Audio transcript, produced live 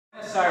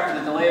Sorry for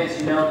the delay. As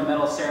you know, the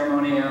medal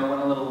ceremony went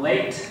a little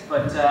late,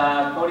 but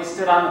Bode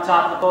stood on the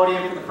top of the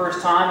podium for the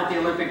first time at the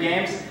Olympic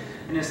Games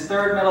in his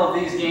third medal of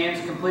these games,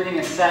 completing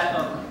a set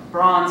of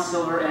bronze,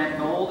 silver, and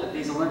gold at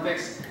these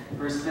Olympics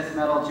for his fifth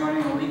medal,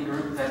 joining an elite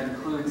group that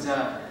includes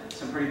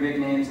some pretty big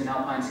names in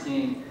alpine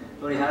skiing.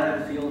 Bode, how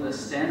did it feel to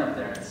stand up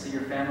there and see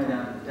your family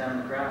down in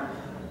the crowd?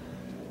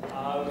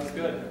 It was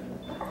good.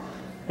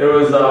 It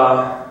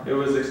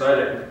was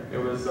exciting. It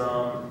was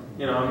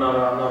you know, I'm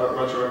not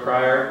much of a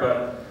crier,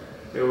 but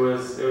it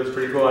was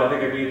pretty cool. I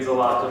think it means a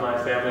lot to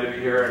my family to be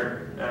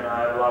here, and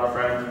I have a lot of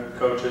friends and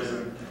coaches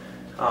and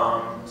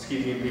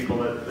ski team people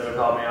that have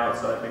helped me out.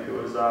 So I think it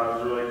was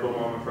a really cool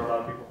moment for a lot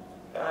of people.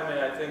 I mean,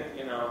 I think,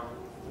 you know,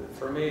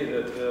 for me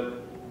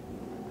the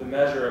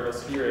measure of a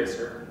ski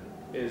racer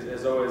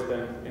has always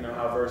been, you know,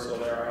 how versatile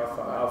they are,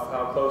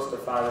 how close to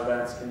 5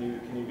 events can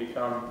you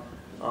become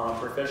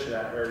proficient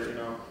at, or, you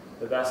know,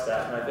 the best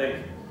at. And I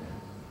think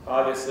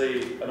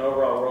obviously an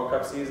overall World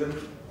Cup season,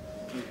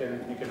 you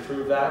can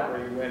prove that,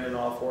 where you win in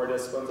all 4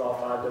 disciplines, all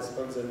 5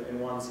 disciplines in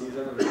one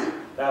season, and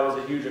that was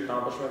a huge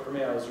accomplishment for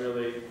me. I was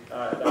really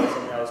that was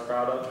something I was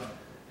proud of,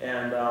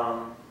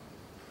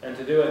 and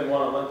to do it in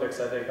one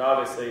Olympics, I think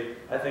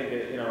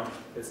it, you know,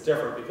 it's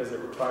different because it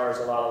requires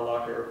a lot of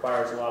luck. It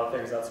requires a lot of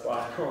things. That's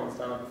why no one's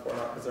done it before,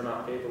 not because they're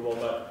not capable,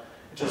 but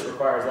it just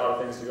requires a lot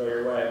of things to go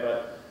your way.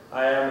 But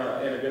I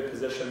am in a good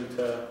position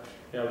to,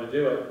 you know, to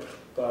do it,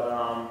 but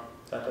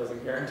that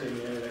doesn't guarantee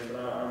me anything.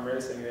 But I'm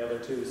racing the other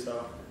 2,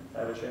 so I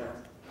have a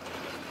chance.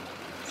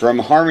 From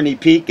Harmony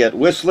Peak at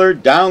Whistler,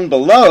 down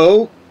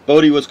below,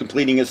 Bode was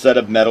completing a set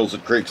of medals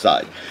at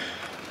Creekside.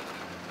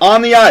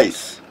 On the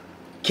ice,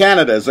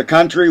 Canada as a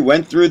country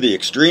went through the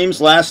extremes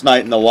last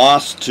night in the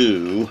loss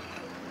to